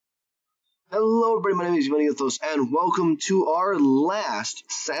Hello everybody, my name is Ethos, and welcome to our last,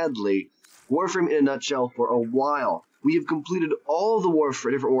 sadly, Warframe in a nutshell for a while. We have completed all the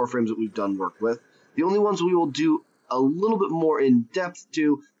different Warframes that we've done work with. The only ones we will do a little bit more in depth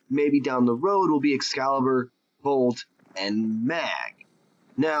to, maybe down the road, will be Excalibur, Bolt, and Mag.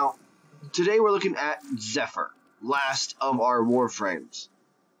 Now, today we're looking at Zephyr, last of our Warframes.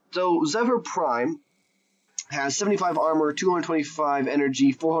 So, Zephyr Prime has 75 armor, 225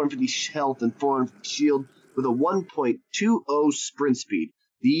 energy, 450 health, and 450 shield with a 1.20 sprint speed.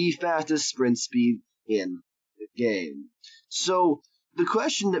 The fastest sprint speed in the game. So, the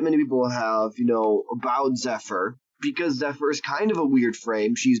question that many people have, about Zephyr, because Zephyr is kind of a weird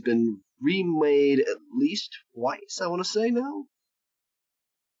frame, she's been remade at least twice, I want to say now.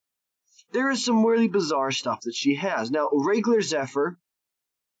 There is some really bizarre stuff that she has. Now, regular Zephyr,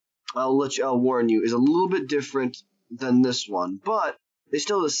 I'll warn you, is a little bit different than this one, but they're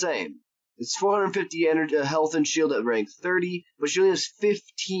still the same. It's 450 health and shield at rank 30, but she only has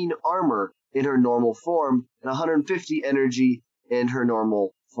 15 armor in her normal form, and 150 energy in her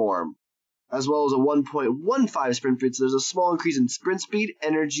normal form, as well as a 1.15 sprint speed, so there's a small increase in sprint speed,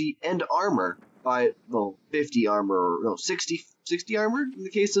 energy, and armor by, 50 armor, or 60 armor in the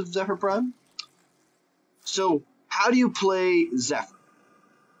case of Zephyr Prime. So, how do you play Zephyr?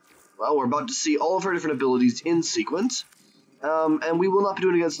 Well, we're about to see all of her different abilities in sequence, and we will not be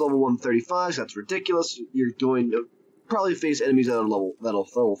doing it against level 135, so that's ridiculous. You're going to probably face enemies that are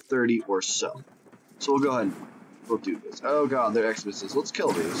level 30 or so. So we'll go ahead and we'll do this. Oh god, they're Xmas. Let's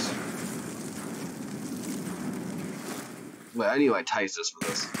kill these. Wait, I need my Tysus for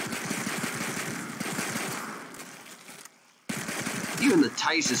this. Even the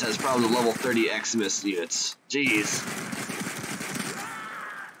Tysus has probably level 30 Xmas units. Jeez.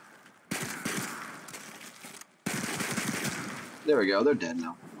 There we go, they're dead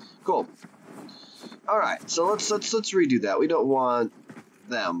now. Cool. Alright, so let's redo that. We don't want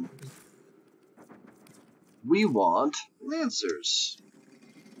them. We want Lancers.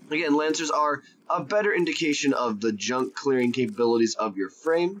 Again, Lancers are a better indication of the junk clearing capabilities of your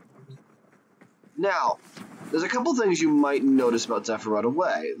frame. Now, there's a couple things you might notice about Zephyr right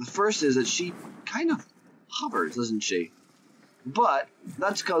away. The first is that she kind of hovers, doesn't she? But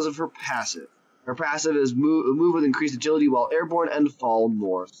that's because of her passive. Her passive is move with increased agility while airborne and fall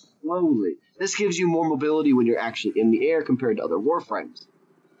more slowly. This gives you more mobility when you're actually in the air compared to other Warframes.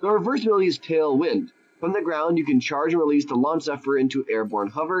 The reverse ability is Tailwind. From the ground, you can charge and release to launch Zephyr into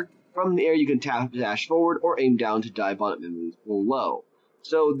airborne hover. From the air, you can tap to dash forward or aim down to dive on enemies below.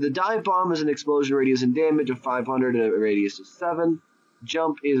 So the dive bomb is an explosion radius and damage of 500 and a radius of 7.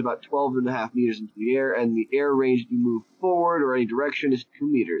 Jump is about 12.5 meters into the air, and the air range you move forward or any direction is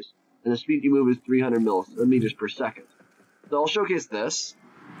 2 meters. And the speed you move is 300 meters per second. So I'll showcase this.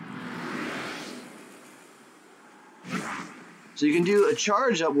 So you can do a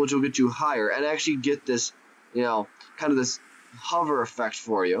charge up, which will get you higher, and actually get this, kind of this hover effect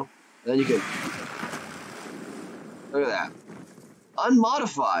for you. And then you can, look at that.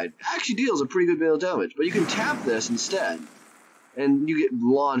 Unmodified, actually deals a pretty good bit of damage, but you can tap this instead, and you get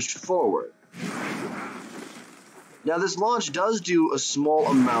launched forward. Now, this launch does do a small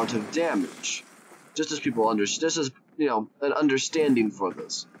amount of damage, just as people understand. This is, an understanding for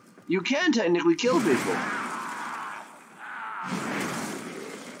this. You can technically kill people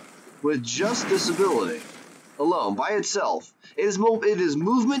with just this ability alone, by itself. It is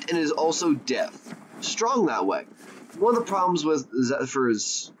movement and it is also death. Strong that way. One of the problems with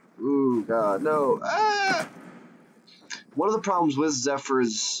Zephyr's... Ooh, God, no. Ah! One of the problems with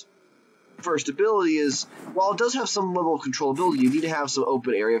Zephyr's first ability is, while it does have some level of controllability, you need to have some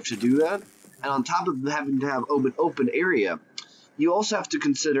open area to do that. And on top of having to have open area, you also have to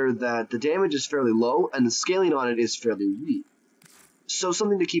consider that the damage is fairly low and the scaling on it is fairly weak. So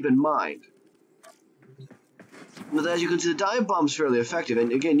something to keep in mind. But as you can see, the dive bomb is fairly effective,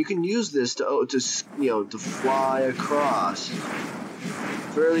 and again, you can use this to fly across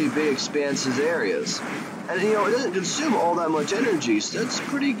fairly big expanses areas. And, it doesn't consume all that much energy, so that's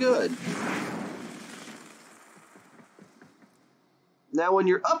pretty good. Now, when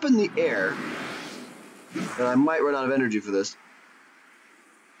you're up in the air, and I might run out of energy for this,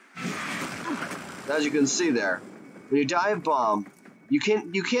 as you can see there, when you dive bomb, you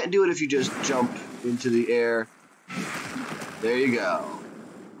can't do it if you just jump into the air. There you go.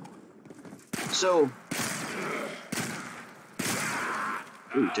 So,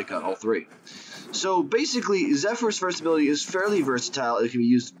 ooh, take out all three. So basically, Zephyr's first ability is fairly versatile. It can be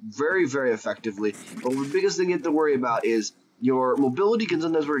used very, very effectively. But the biggest thing you have to worry about is your mobility can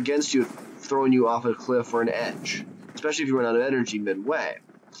sometimes work against you, throwing you off a cliff or an edge, especially if you run out of energy midway.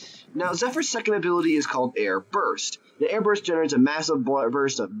 Now, Zephyr's second ability is called Air Burst. The Air Burst generates a massive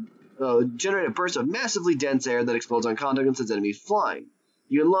burst of massively dense air that explodes on contact and sends enemies flying.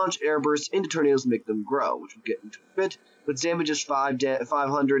 You can launch air bursts into tornadoes and make them grow, which we'll get into a bit. Its damage is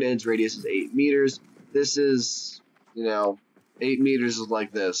 500 and its radius is 8 meters. This is, 8 meters is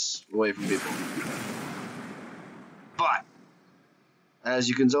like this, away from people. But, as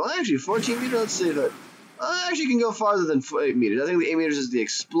you can tell, actually 14 meters, let's see if it actually can go farther than 8 meters. I think the 8 meters is the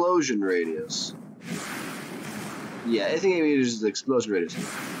explosion radius. Yeah, I think 8 meters is the explosion radius.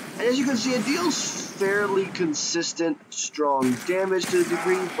 And as you can see, it deals fairly consistent, strong damage to a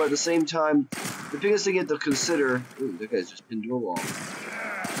degree, but at the same time, the biggest thing you have to consider... Ooh, that guy's just pinned to a wall.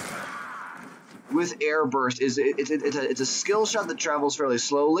 With Air Burst, is it's a skill shot that travels fairly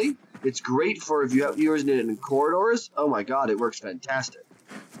slowly. It's great for if you have using it in corridors. Oh my god, it works fantastic.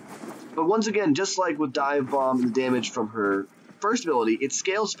 But once again, just like with Dive Bomb and the damage from her first ability, it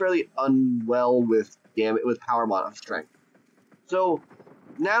scales fairly unwell with power mod strength. So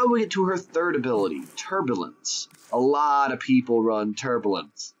now we get to her third ability, Turbulence. A lot of people run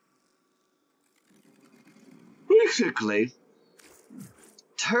Turbulence. Basically,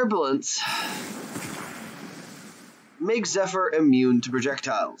 Turbulence makes Zephyr immune to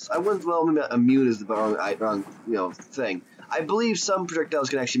projectiles. I wouldn't, well, maybe immune is the wrong thing. I believe some projectiles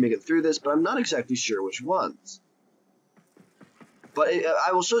can actually make it through this, but I'm not exactly sure which ones. But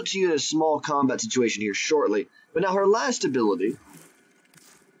I will show it to you in a small combat situation here shortly. But now her last ability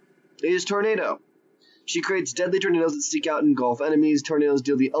is Tornado. She creates deadly tornadoes that seek out and engulf enemies. Tornadoes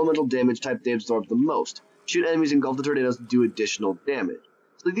deal the elemental damage type they absorb the most. Shoot enemies, engulf the tornadoes, and do additional damage.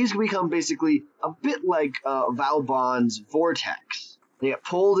 So these can become basically a bit like Valbon's Vortex. They get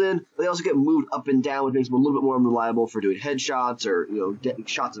pulled in, but they also get moved up and down, which makes them a little bit more reliable for doing headshots or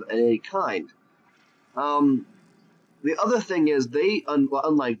shots of any kind. The other thing is they,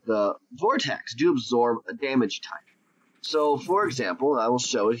 unlike the Vortex, do absorb a damage type. So, for example, I will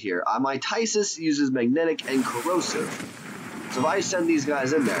show it here. My Tysis uses magnetic and corrosive. So if I send these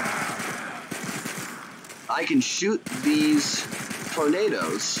guys in there, I can shoot these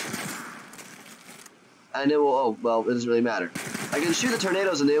tornadoes, and it will, oh, well, it doesn't really matter. I can shoot the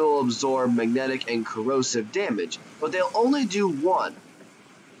tornadoes and they will absorb magnetic and corrosive damage, but they'll only do one.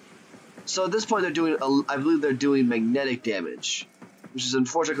 So at this point they're doing, I believe they're doing magnetic damage, which is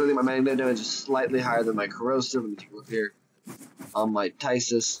unfortunately my magnetic damage is slightly higher than my corrosive. Let me take a look here on my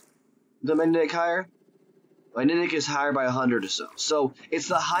Tysis. Is the magnetic higher? Magnetic is higher by 100 or so. So it's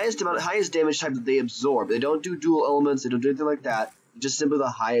the highest damage type that they absorb. They don't do dual elements, they don't do anything like that. Just simply the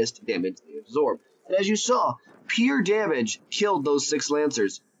highest damage they absorb. And as you saw, pure damage killed those 6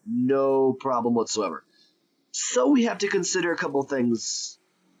 Lancers. No problem whatsoever. So we have to consider a couple things.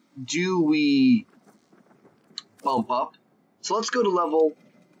 Do we bump up? So let's go to level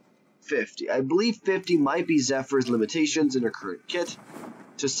 50. I believe 50 might be Zephyr's limitations in her current kit,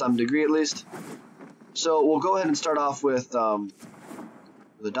 to some degree at least. So we'll go ahead and start off with the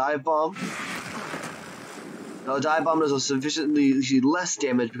Dive Bomb. Now the Dive Bomb does sufficiently less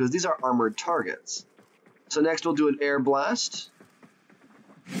damage because these are armored targets. So next we'll do an Air Blast.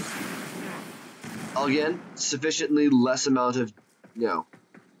 Again, sufficiently less amount of,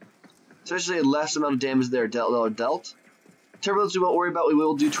 sufficiently less amount of damage they're dealt. Turbulence we won't worry about, we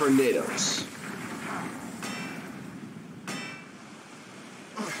will do Tornadoes.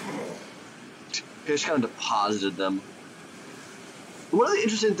 I just kind of deposited them. One of the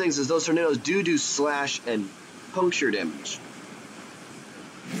interesting things is those tornadoes do slash and puncture damage.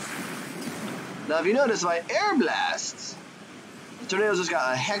 Now, if you notice, if I air blast, the tornadoes just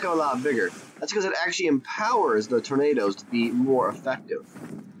got a heck of a lot bigger. That's because it actually empowers the tornadoes to be more effective.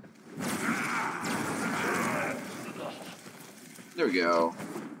 There we go.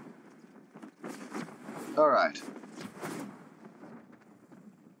 Alright.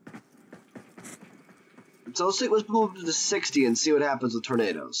 So let's move to 60 and see what happens with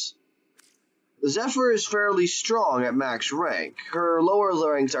tornadoes. The Zephyr is fairly strong at max rank. Her lower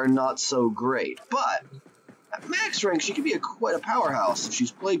ranks are not so great, but at max rank she can be quite a powerhouse if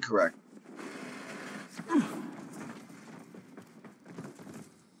she's played correct.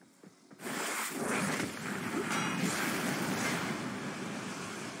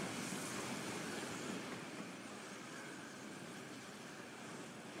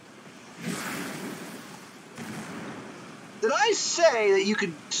 Did I say that you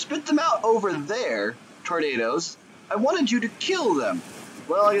could spit them out over there, tornadoes? I wanted you to kill them.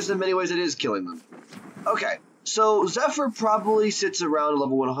 Well, I guess in many ways it is killing them. Okay, so Zephyr probably sits around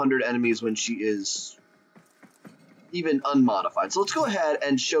level 100 enemies when she is even unmodified. So let's go ahead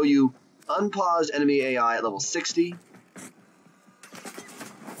and show you unpaused enemy AI at level 60.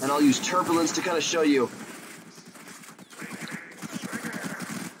 And I'll use Turbulence to kind of show you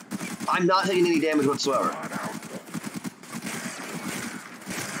I'm not taking any damage whatsoever.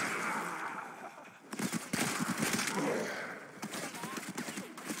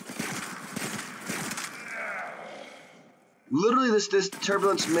 Literally, this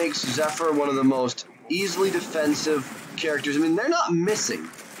Turbulence makes Zephyr one of the most easily defensive characters. I mean, they're not missing,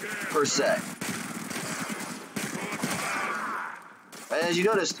 per se. And as you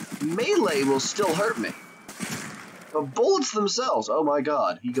noticed, melee will still hurt me. But bullets themselves, oh my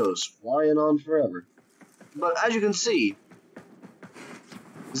god, he goes flying on forever. But as you can see,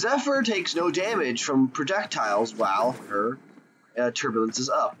 Zephyr takes no damage from projectiles while her Turbulence is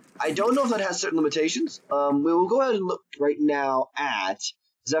up. I don't know if that has certain limitations. We will go ahead and look right now at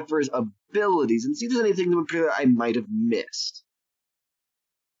Zephyr's abilities and see if there's anything in particular I might have missed.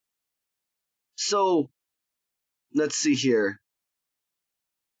 So, let's see here.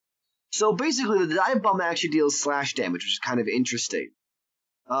 So basically, the dive bomb actually deals slash damage, which is kind of interesting.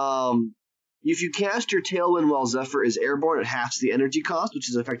 If you cast your Tailwind while Zephyr is airborne, it halves the energy cost, which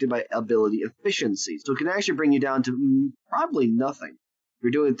is affected by ability efficiency. So it can actually bring you down to probably nothing.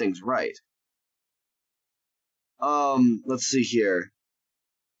 You're doing things right. Let's see here.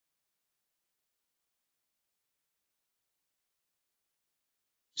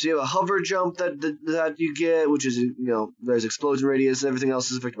 So you have a hover jump that you get, which is, there's explosion radius, and everything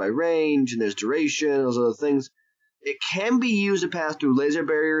else is affected by range, and there's duration, those other things. It can be used to pass through laser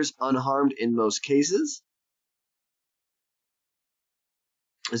barriers unharmed in most cases.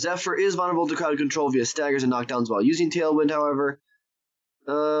 Zephyr is vulnerable to crowd control via staggers and knockdowns while using Tailwind, however.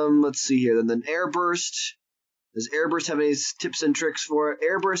 Let's see here. Then Airburst. Does Airburst have any tips and tricks for it?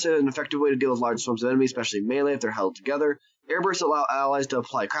 Airburst is an effective way to deal with large swarms of enemies, especially melee if they're held together. Airbursts allow allies to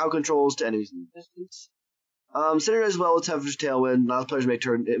apply crowd controls to enemies in the distance. Synergize as well with Zephyr's Tailwind. Allows players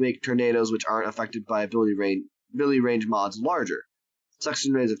to make tornadoes which aren't affected by ability range mods larger.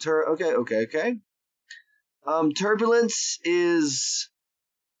 Suction rays of okay. Turbulence is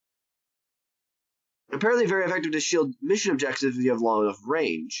apparently very effective to shield mission objectives if you have long enough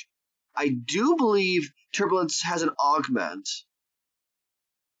range. I do believe Turbulence has an augment.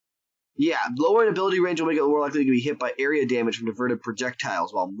 Yeah, lower in ability range will make it more likely to be hit by area damage from diverted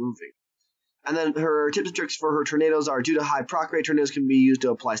projectiles while moving. And then her tips and tricks for her tornadoes are, due to high proc rate, tornadoes can be used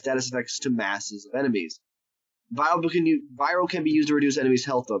to apply status effects to masses of enemies. Viral can be used to reduce enemies'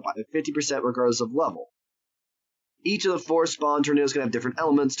 health by 50% regardless of level. Each of the 4 spawn tornadoes can have different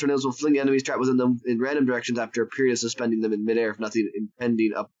elements. Tornadoes will fling enemies trapped within them in random directions after a period of suspending them in midair, if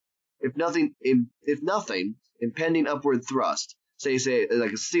nothing, impending upward thrust. Say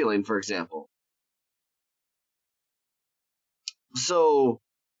like a ceiling, for example. So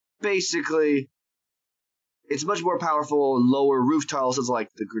basically, it's much more powerful in lower roof tiles,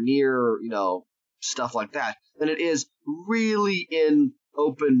 like the Grenier, stuff like that, than it is really in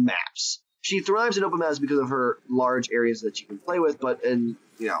open maps. She thrives in open maps because of her large areas that she can play with, but in,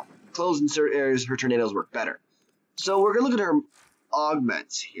 closed and certain areas, her tornadoes work better. So we're going to look at her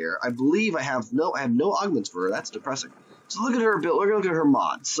augments here. I believe I have no augments for her. That's depressing. So look at her build. We're going to look at her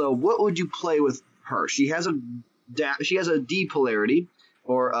mods. So what would you play with her? She has a D polarity,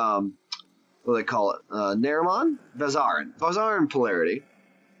 or what do they call it? Neramon? Vazaran polarity.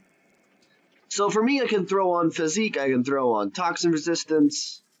 So for me, I can throw on Physique, I can throw on Toxin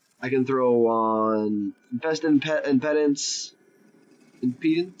Resistance, I can throw on Impedance.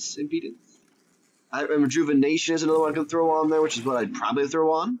 Rejuvenation is another one I can throw on there, which is what I'd probably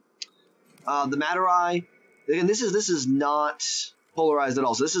throw on. The Matter Eye, again, this is not polarized at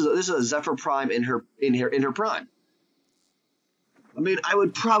all. So this is a Zephyr Prime in her prime. I mean, I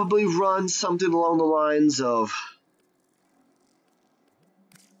would probably run something along the lines of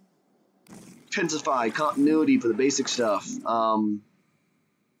Intensify, Continuity for the basic stuff.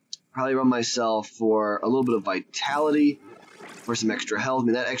 Probably run myself for a little bit of Vitality for some extra health. I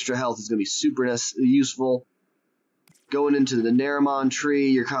mean, that extra health is going to be super useful. Going into the Neramon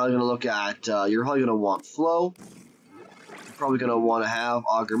tree, you're probably going to look at, you're probably going to want Flow. You're probably going to want to have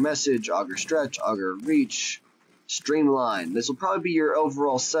Augur Message, Augur Stretch, Augur Reach, Streamline. This will probably be your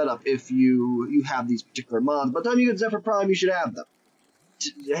overall setup if you have these particular mods. By the time you get Zephyr Prime, you should have them.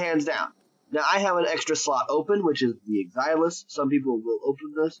 Hands down. Now, I have an extra slot open, which is the Exilus. Some people will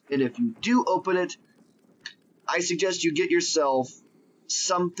open this, and if you do open it, I suggest you get yourself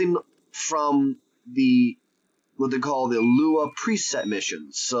something from what they call the Lua preset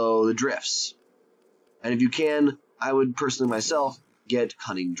missions, so the drifts. And if you can, I would personally myself get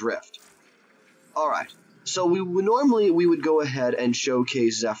Cunning Drift. Alright, so normally we would go ahead and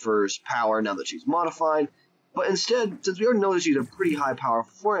showcase Zephyr's power now that she's modified. But instead, since we already know that she's a pretty high power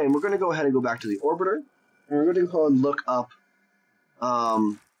frame, we're going to go ahead and go back to the orbiter, and we're going to go and look up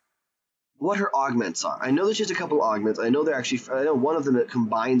what her augments are. I know that she has a couple augments. I know one of them that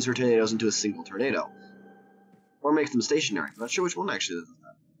combines her tornadoes into a single tornado, or makes them stationary. I'm not sure which one actually does that.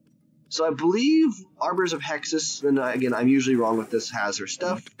 So I believe Arbors of Hexus, and again, I'm usually wrong with this, has her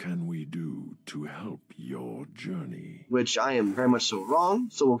stuff. What can we do to help your journey? Which I am very much so wrong,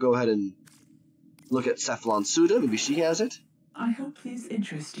 so we'll go ahead and look at Cephalon Suda. Maybe she has it. I hope these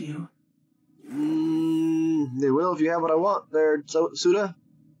interest you. They will if you have what I want there, Suda.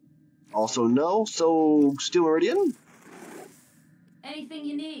 Also no, so Steel Meridian? Anything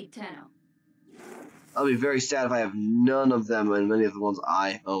you need, Tenno. I'll be very sad if I have none of them and many of the ones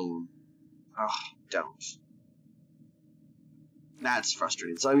I own. Ugh, don't. That's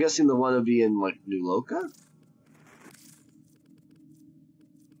frustrating. So I'm guessing the one would be in, like, New Loka?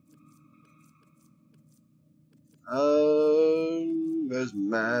 There's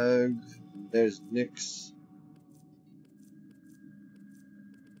Mag. There's Nyx.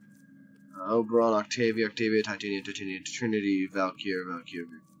 Oberon, Octavia, Titania, Trinity, Valkyrie,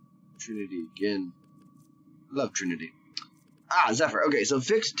 Trinity again. Love Trinity. Zephyr. Okay, so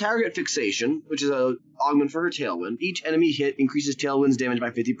target fixation, which is a augment for her tailwind. Each enemy hit increases tailwind's damage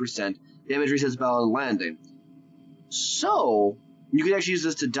by 50%. Damage resets while on landing. So, you can actually use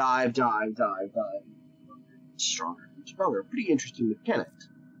this to dive. Stronger. Pretty interesting mechanic.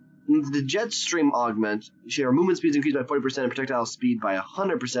 The jet stream augment, her movement speed is increased by 40% and projectile speed by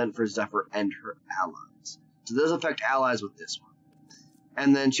 100% for Zephyr and her allies. So this does affect allies with this one.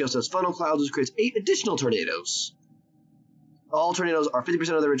 And then she also has funnel clouds, which creates 8 additional tornadoes. All tornadoes are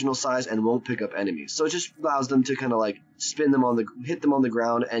 50% of the original size and won't pick up enemies. So it just allows them to kind of like hit them on the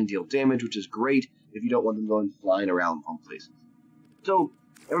ground and deal damage, which is great if you don't want them going flying around on places. So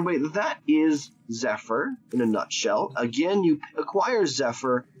everybody, that is Zephyr in a nutshell. Again, you acquire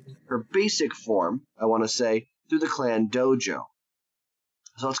Zephyr, her basic form, I want to say, through the clan dojo.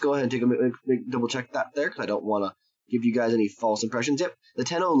 So let's go ahead and take a double check that there, because I don't want to give you guys any false impressions. Yep, the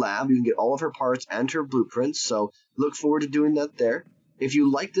Tenno Lab, you can get all of her parts and her blueprints, so look forward to doing that there. If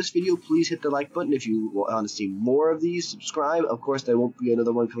you like this video, please hit the like button. If you want to see more of these, subscribe. Of course, there won't be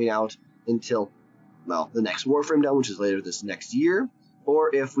another one coming out until, well, the next Warframe down, which is later this next year.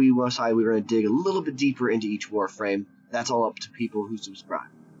 Or if we decide we're going to dig a little bit deeper into each Warframe, that's all up to people who subscribe.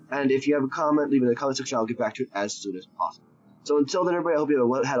 And if you have a comment, leave it in the comment section. I'll get back to it as soon as possible. So until then, everybody, I hope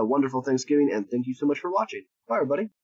you had a wonderful Thanksgiving, and thank you so much for watching. Bye, everybody.